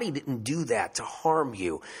 Your body didn't do that to harm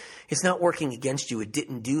you. It's not working against you. It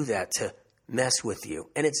didn't do that to mess with you,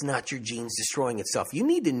 and it's not your genes destroying itself. You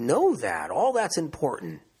need to know that. All that's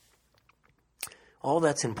important. All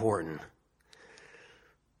that's important.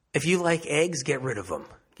 If you like eggs, get rid of them.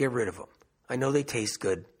 Get rid of them. I know they taste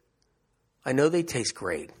good. I know they taste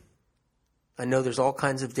great. I know there's all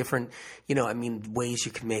kinds of different, ways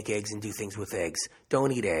you can make eggs and do things with eggs.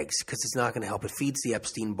 Don't eat eggs because it's not going to help. It feeds the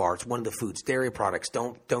Epstein-Barr. It's one of the foods. Dairy products.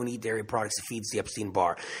 Don't eat dairy products. It feeds the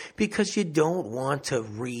Epstein-Barr because you don't want to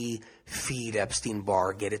feed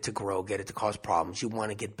Epstein-Barr, get it to grow, get it to cause problems. You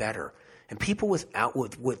want to get better. And people with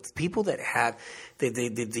people that have, they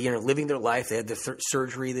living their life, they had the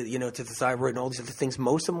surgery that, to the thyroid and all these other things.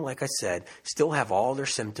 Most of them, like I said, still have all their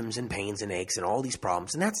symptoms and pains and aches and all these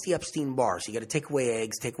problems. And that's the Epstein-Barr. So you got to take away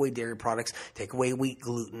eggs, take away dairy products, take away wheat,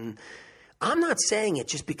 gluten. I'm not saying it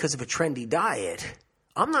just because of a trendy diet.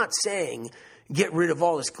 I'm not saying get rid of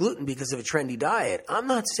all this gluten because of a trendy diet. I'm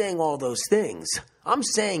not saying all those things. I'm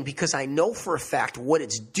saying because I know for a fact what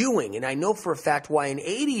it's doing, and I know for a fact why an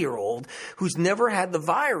 80-year-old who's never had the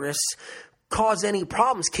virus cause any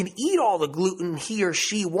problems can eat all the gluten he or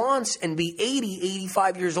she wants and be 80,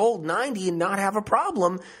 85 years old, 90 and not have a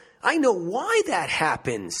problem. I know why that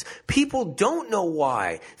happens. People don't know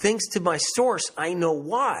why. Thanks to my source, I know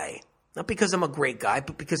why. Not because I'm a great guy,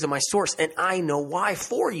 but because of my source. And I know why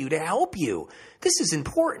for you to help you. This is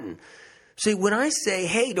important. See, when I say,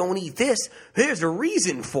 hey, don't eat this, there's a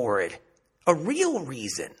reason for it. A real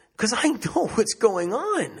reason. Because I know what's going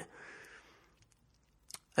on.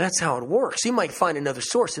 That's how it works. You might find another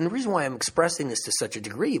source. And the reason why I'm expressing this to such a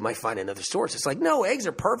degree, you might find another source. It's like, no, eggs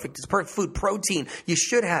are perfect. It's perfect food. Protein. You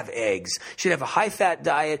should have eggs. You should have a high-fat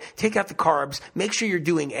diet. Take out the carbs. Make sure you're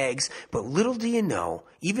doing eggs. But little do you know,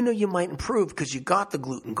 even though you might improve because you got the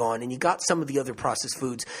gluten gone and you got some of the other processed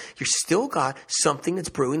foods, you still got something that's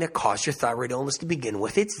brewing that caused your thyroid illness to begin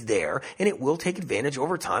with. It's there, and it will take advantage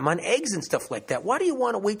over time on eggs and stuff like that. Why do you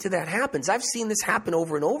want to wait till that happens? I've seen this happen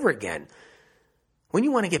over and over again. When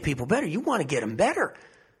you want to get people better, you want to get them better.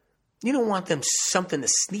 You don't want them something to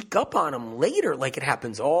sneak up on them later like it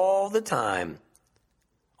happens all the time.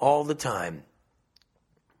 All the time.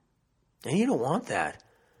 And you don't want that.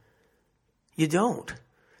 You don't.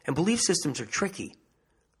 And belief systems are tricky.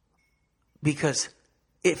 Because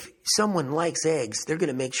if someone likes eggs, they're going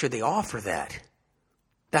to make sure they offer that.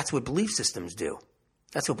 That's what belief systems do.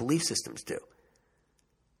 That's what belief systems do.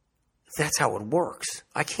 That's how it works.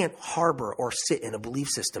 I can't harbor or sit in a belief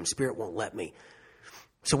system. Spirit won't let me.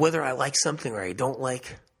 So whether I like something or I don't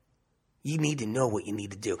like, you need to know what you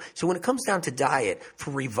need to do. So when it comes down to diet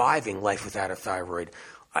for reviving life without a thyroid,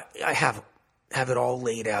 I have it all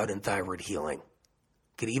laid out in Thyroid Healing.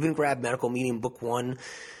 You can even grab Medical Medium Book 1.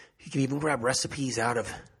 You can even grab recipes out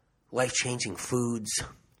of Life-Changing Foods,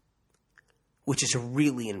 which is a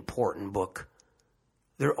really important book.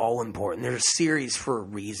 They're all important. They're a series for a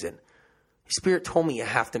reason. Spirit told me you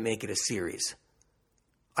have to make it a series.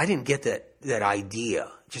 I didn't get that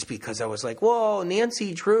idea just because I was like, whoa,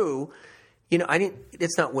 Nancy Drew.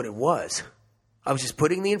 It's not what it was. I was just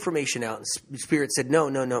putting the information out, and Spirit said,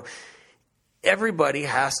 no. Everybody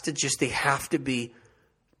has to they have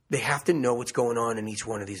to know what's going on in each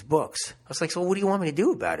one of these books. I was like, so what do you want me to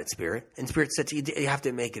do about it, Spirit? And Spirit said, you have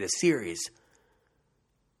to make it a series.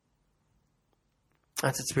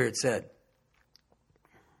 That's what Spirit said.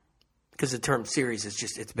 Because the term series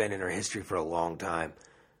it's been in our history for a long time.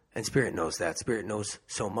 And Spirit knows that. Spirit knows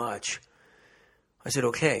so much. I said,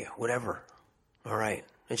 okay, whatever. All right.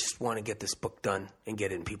 I just want to get this book done and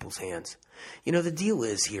get it in people's hands. The deal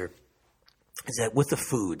is that with the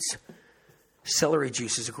foods, celery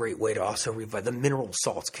juice is a great way to also revive. The mineral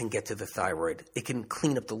salts can get to the thyroid. It can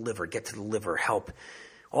clean up the liver, get to the liver, help.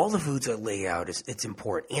 All the foods I lay out, it's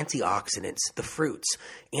important. Antioxidants, the fruits.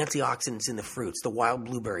 Antioxidants in the fruits, the wild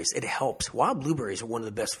blueberries. It helps. Wild blueberries are one of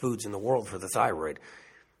the best foods in the world for the thyroid.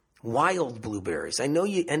 Wild blueberries. I know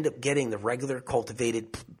you end up getting the regular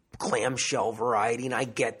cultivated clamshell variety, and I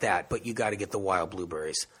get that, but you got to get the wild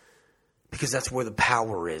blueberries. Because that's where the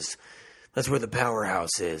power is. That's where the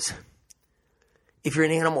powerhouse is. If you're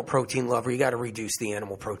an animal protein lover, you got to reduce the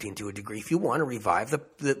animal protein to a degree. If you want to revive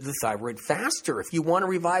the thyroid faster, if you want to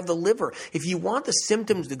revive the liver, if you want the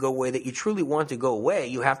symptoms to go away that you truly want to go away,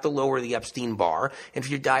 you have to lower the Epstein-Barr. And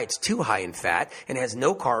if your diet's too high in fat and has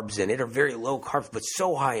no carbs in it or very low carbs but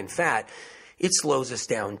so high in fat, it slows us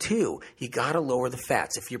down too. You got to lower the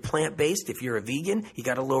fats. If you're plant-based, if you're a vegan, you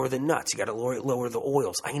got to lower the nuts. You got to lower the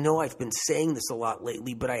oils. I know I've been saying this a lot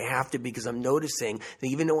lately, but I have to because I'm noticing that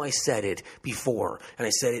even though I said it before, and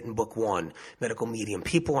I said it in Book 1, Medical Medium,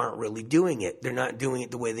 people aren't really doing it. They're not doing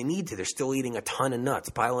it the way they need to. They're still eating a ton of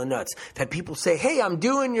nuts, pile of nuts. I've had people say, hey, I'm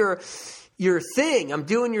doing your thing. I'm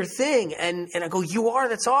doing your thing. And I go, you are?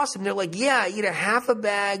 That's awesome. They're like, yeah, I eat a half a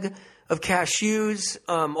bag of cashews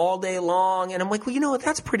all day long. And I'm like, well, you know what?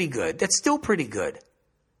 That's pretty good. That's still pretty good.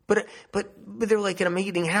 But they're like, and I'm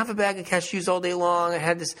eating half a bag of cashews all day long. I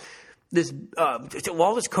had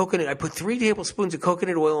all this coconut. I put 3 tablespoons of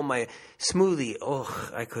coconut oil in my smoothie.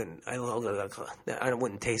 Oh, I couldn't. I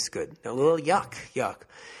wouldn't taste good. A little yuck. And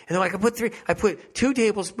they're like, I put 2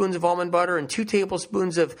 tablespoons of almond butter and 2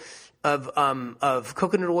 tablespoons of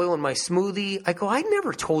coconut oil in my smoothie. I go, I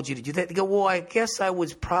never told you to do that. They go, well, I guess I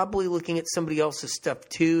was probably looking at somebody else's stuff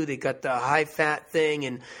too. They got the high fat thing.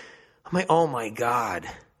 And I'm like, oh my God.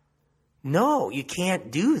 No, you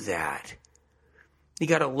can't do that. You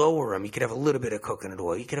got to lower them. You could have a little bit of coconut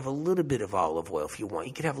oil. You could have a little bit of olive oil if you want.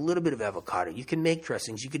 You could have a little bit of avocado. You can make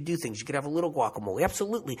dressings. You could do things. You could have a little guacamole.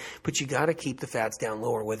 Absolutely. But you got to keep the fats down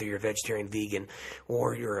lower, whether you're a vegetarian, vegan,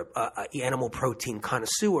 or you're a animal protein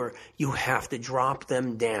connoisseur. You have to drop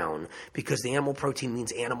them down because the animal protein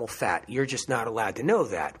means animal fat. You're just not allowed to know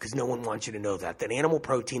that because no one wants you to know that. That animal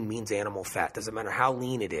protein means animal fat. Doesn't matter how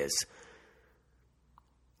lean it is.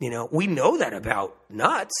 We know that about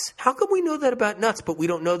nuts. How come we know that about nuts, but we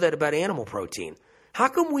don't know that about animal protein? How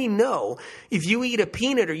come we know if you eat a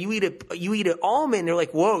peanut or you eat an almond, they're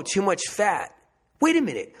like, whoa, too much fat? Wait a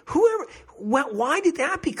minute. Why did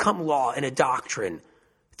that become law and a doctrine?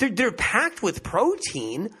 They're packed with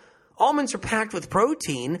protein. Almonds are packed with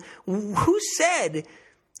protein. Who said,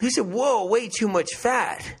 whoa, way too much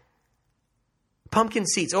fat? Pumpkin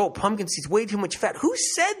seeds, way too much fat. Who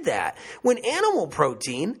said that? When animal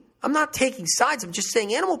protein, I'm not taking sides, I'm just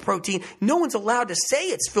saying animal protein, no one's allowed to say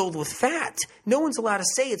it's filled with fat. No one's allowed to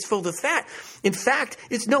say it's filled with fat. In fact,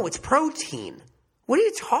 it's protein. What are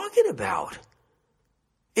you talking about?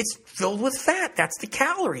 It's filled with fat. That's the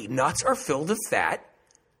calorie. Nuts are filled with fat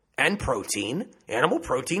and protein. Animal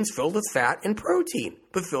protein's filled with fat and protein,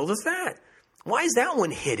 but filled with fat. Why is that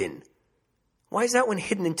one hidden? Why is that one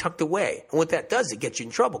hidden and tucked away? And what that does, it gets you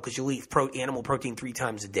in trouble because you'll eat animal protein 3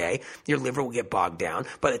 times a day. Your liver will get bogged down.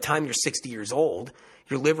 By the time you're 60 years old,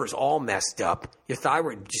 your liver's all messed up. Your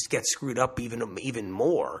thyroid just gets screwed up even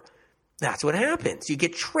more. That's what happens. You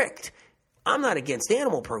get tricked. I'm not against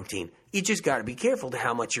animal protein. You just got to be careful to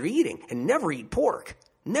how much you're eating. And never eat pork.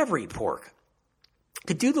 Never eat pork.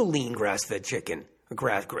 Could do the lean grass-fed chicken,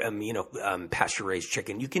 pasture-raised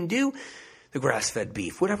chicken. You can do the grass-fed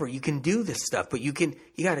beef, whatever. You can do this stuff, but you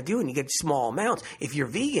got to do it and you get small amounts. If you're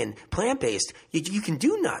vegan, plant-based, you can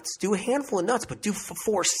do nuts. Do a handful of nuts, but do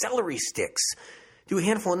 4 celery sticks. Do a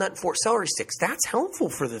handful of nuts and 4 celery sticks. That's helpful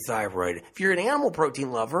for the thyroid. If you're an animal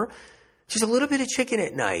protein lover, just a little bit of chicken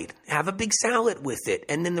at night. Have a big salad with it.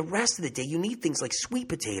 And then the rest of the day, you need things like sweet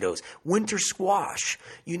potatoes, winter squash.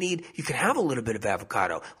 You can have a little bit of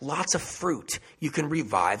avocado, lots of fruit. You can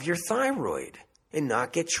revive your thyroid and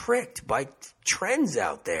not get tricked by trends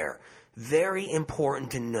out there. Very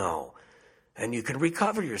important to know. And you can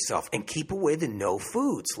recover yourself and keep away the no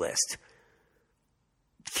foods list.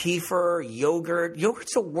 Kefir, yogurt.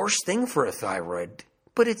 Yogurt's the worst thing for a thyroid,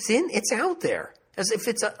 but it's out there as if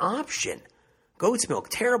it's an option. Goat's milk,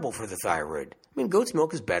 terrible for the thyroid. I mean, goat's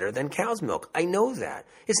milk is better than cow's milk. I know that.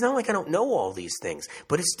 It's not like I don't know all these things,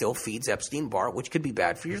 but it still feeds Epstein-Barr, which could be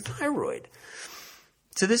bad for your thyroid.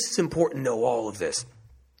 So this is important to know all of this.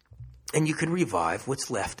 And you can revive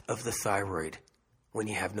what's left of the thyroid when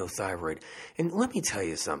you have no thyroid. And let me tell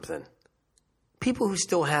you something. People who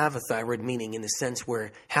still have a thyroid, meaning in the sense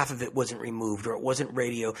where half of it wasn't removed or it wasn't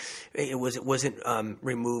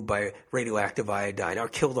removed by radioactive iodine or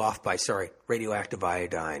killed off by, radioactive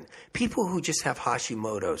iodine. People who just have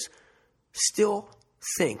Hashimoto's still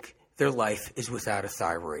think their life is without a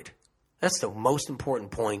thyroid. That's the most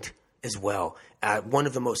important point as well. One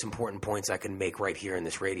of the most important points I can make right here in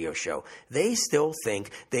this radio show. They still think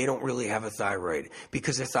they don't really have a thyroid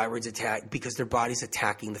because their thyroid's because their body's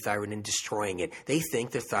attacking the thyroid and destroying it. They think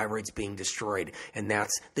their thyroid's being destroyed, and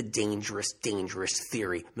that's the dangerous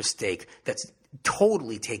theory, mistake that's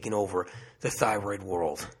totally taken over the thyroid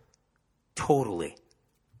world. Totally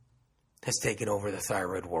has taken over the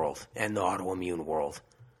thyroid world and the autoimmune world.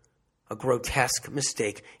 A grotesque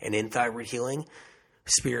mistake, and in thyroid healing,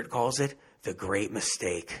 Spirit calls it the great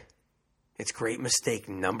mistake. It's great mistake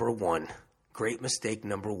number 1. Great mistake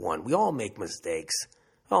number 1. We all make mistakes.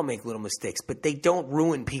 We all make little mistakes, but they don't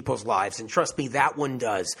ruin people's lives. And trust me, that one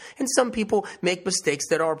does. And some people make mistakes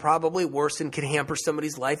that are probably worse and can hamper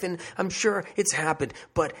somebody's life. And I'm sure it's happened,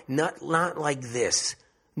 but not like this.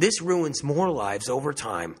 This ruins more lives over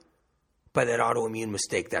time by that autoimmune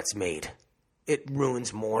mistake that's made. It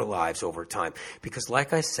ruins more lives over time because,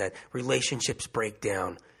 like I said, relationships break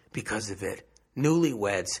down because of it.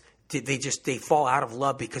 Newlyweds, they fall out of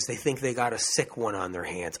love because they think they got a sick one on their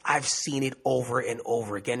hands. I've seen it over and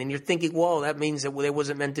over again. And you're thinking, well, that means that it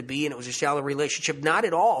wasn't meant to be and it was a shallow relationship. Not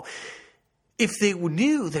at all. If they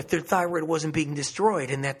knew that their thyroid wasn't being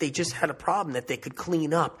destroyed and that they just had a problem that they could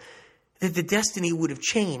clean up, that the destiny would have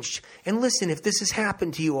changed. And listen, if this has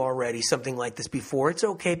happened to you already, something like this before, it's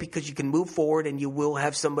okay because you can move forward and you will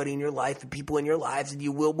have somebody in your life and people in your lives and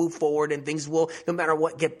you will move forward and things will, no matter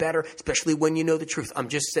what, get better, especially when you know the truth. I'm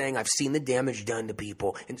just saying I've seen the damage done to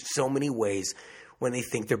people in so many ways when they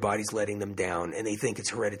think their body's letting them down and they think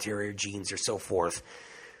it's hereditary or genes or so forth.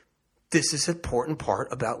 this is an important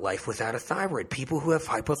part about life without a thyroid. People who have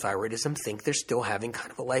hypothyroidism think they're still having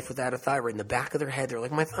kind of a life without a thyroid. In the back of their head, they're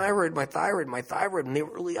like, my thyroid, my thyroid, my thyroid. And they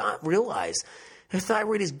really realize their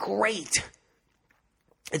thyroid is great.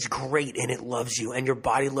 It's great, and it loves you, and your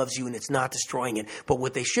body loves you, and it's not destroying it. But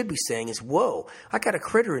what they should be saying is, whoa, I got a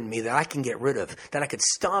critter in me that I can get rid of, that I could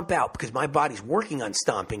stomp out because my body's working on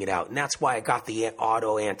stomping it out. And that's why I got the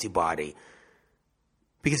autoantibody.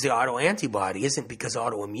 Because the autoantibody isn't because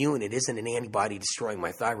autoimmune. It isn't an antibody destroying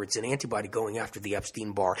my thyroid. It's an antibody going after the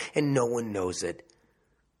Epstein-Barr, and no one knows it.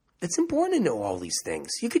 It's important to know all these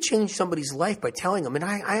things. You could change somebody's life by telling them, and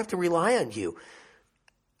I have to rely on you.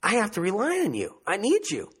 I have to rely on you. I need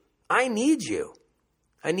you. I need you.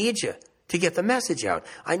 I need you to get the message out.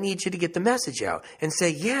 I need you to get the message out and say,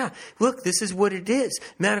 yeah, look, this is what it is.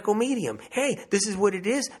 Medical medium. Hey, this is what it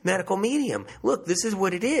is. Medical medium. Look, this is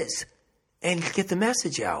what it is. And get the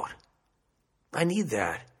message out. I need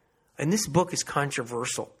that. And this book is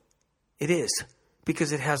controversial. It is.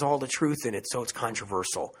 Because it has all the truth in it, so it's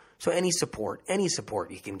controversial. So any support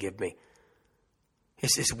you can give me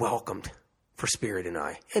is welcomed. For Spirit and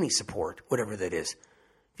I, any support, whatever that is.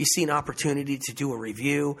 If you see an opportunity to do a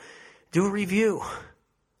review,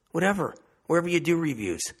 whatever, wherever you do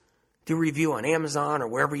reviews. Do a review on Amazon or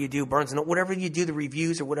wherever you do, Barnes & Noble, whatever you do the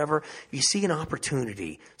reviews or whatever. If you see an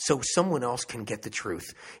opportunity so someone else can get the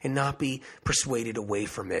truth and not be persuaded away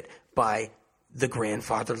from it by the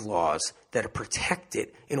grandfather laws that are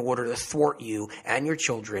protected in order to thwart you and your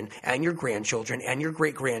children and your grandchildren and your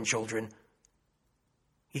great-grandchildren,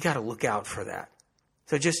 you got to look out for that.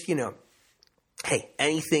 So just, hey,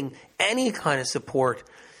 anything, any kind of support,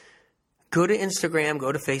 go to Instagram,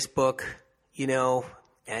 go to Facebook,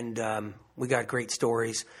 and we got great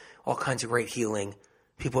stories, all kinds of great healing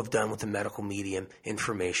people have done with the medical medium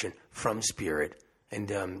information from Spirit. And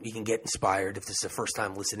you can get inspired if this is the first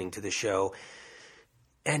time listening to the show.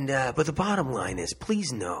 And but the bottom line is,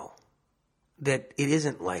 please know that it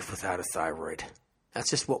isn't life without a thyroid. That's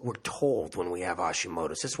just what we're told when we have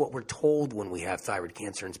Hashimoto's. That's what we're told when we have thyroid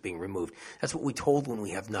cancer and it's being removed. That's what we're told when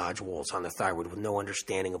we have nodules on the thyroid with no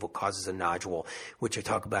understanding of what causes a nodule, which I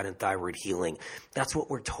talk about in thyroid healing. That's what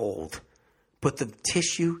we're told. But the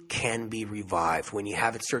tissue can be revived. When you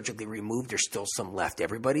have it surgically removed, there's still some left.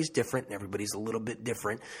 Everybody's different and everybody's a little bit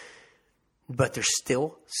different. But there's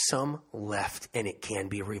still some left, and it can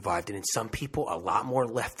be revived. And in some people, a lot more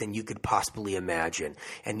left than you could possibly imagine.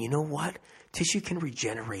 And you know what? Tissue can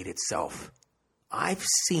regenerate itself. I've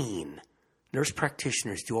seen nurse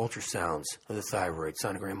practitioners do ultrasounds of the thyroid,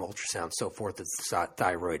 sonogram ultrasounds, so forth of the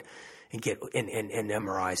thyroid, and get and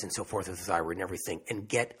MRIs and so forth of the thyroid and everything, and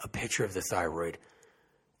get a picture of the thyroid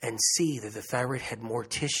and see that the thyroid had more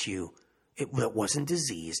tissue that wasn't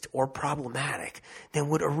diseased or problematic than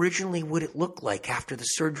what originally would it look like after the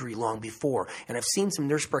surgery long before. And I've seen some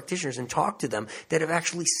nurse practitioners and talked to them that have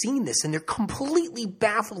actually seen this, and they're completely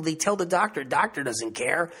baffled. They tell the doctor doesn't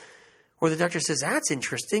care. Or the doctor says, that's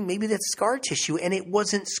interesting. Maybe that's scar tissue. And it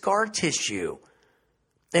wasn't scar tissue.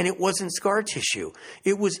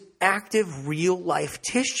 It was active, real-life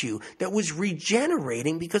tissue that was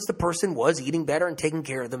regenerating because the person was eating better and taking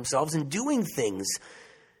care of themselves and doing things.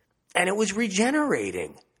 And it was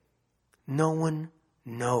regenerating. No one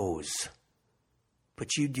knows.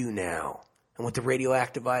 But you do now. And with the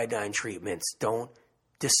radioactive iodine treatments, don't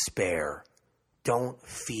despair. Don't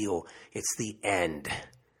feel it's the end.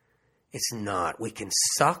 It's not. We can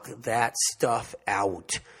suck that stuff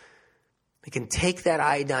out. We can take that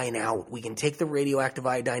iodine out. We can take the radioactive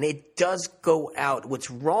iodine. It does go out. What's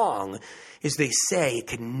wrong is they say it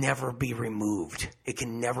can never be removed. It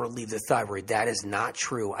can never leave the thyroid. That is not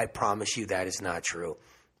true. I promise you that is not true.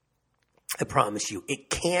 I promise you. It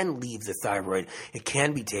can leave the thyroid. It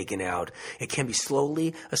can be taken out. It can be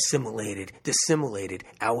slowly dissimulated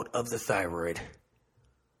out of the thyroid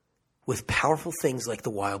with powerful things like the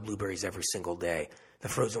wild blueberries every single day. The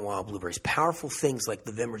frozen wild blueberries, powerful things like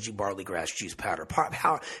the Vimergy barley grass juice powder,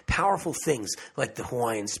 powerful things like the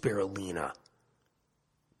Hawaiian spirulina,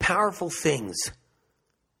 powerful things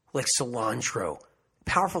like cilantro,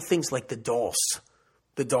 powerful things like the dulse.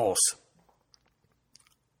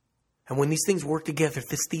 And when these things work together,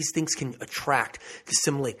 these things can attract,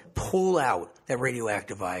 dissimulate, pull out that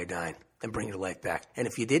radioactive iodine and bring your life back. And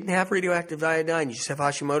if you didn't have radioactive iodine, you just have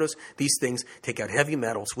Hashimoto's, these things take out heavy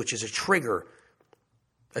metals, which is a trigger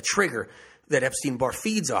that Epstein-Barr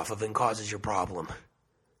feeds off of and causes your problem.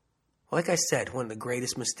 Like I said, one of the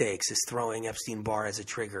greatest mistakes is throwing Epstein-Barr as a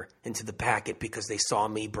trigger into the packet because they saw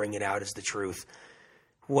me bring it out as the truth.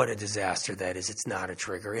 What a disaster that is. It's not a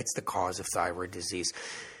trigger. It's the cause of thyroid disease.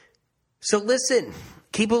 So listen,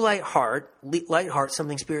 keep a light heart. Light heart,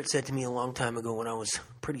 something Spirit said to me a long time ago when I was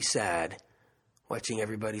pretty sad, watching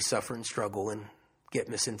everybody suffer and struggle and get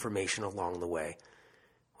misinformation along the way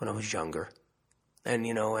when I was younger. And,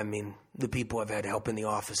 the people I've had help in the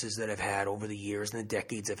offices that I've had over the years and the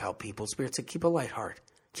decades I've helped people, Spirit said, keep a light heart.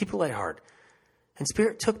 Keep a light heart. And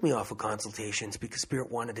Spirit took me off of consultations because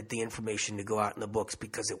Spirit wanted the information to go out in the books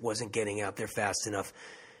because it wasn't getting out there fast enough.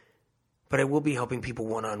 But I will be helping people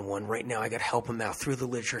one-on-one. Right now, I got to help them out through the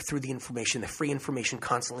literature, through the information, the free information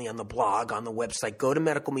constantly on the blog, on the website. Go to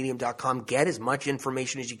medicalmedium.com. Get as much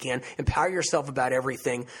information as you can. Empower yourself about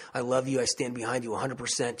everything. I love you. I stand behind you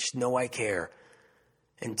 100%. Just know I care.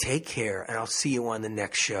 And take care, and I'll see you on the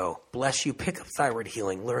next show. Bless you. Pick up thyroid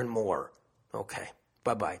healing. Learn more. Okay.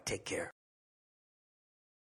 Bye-bye. Take care.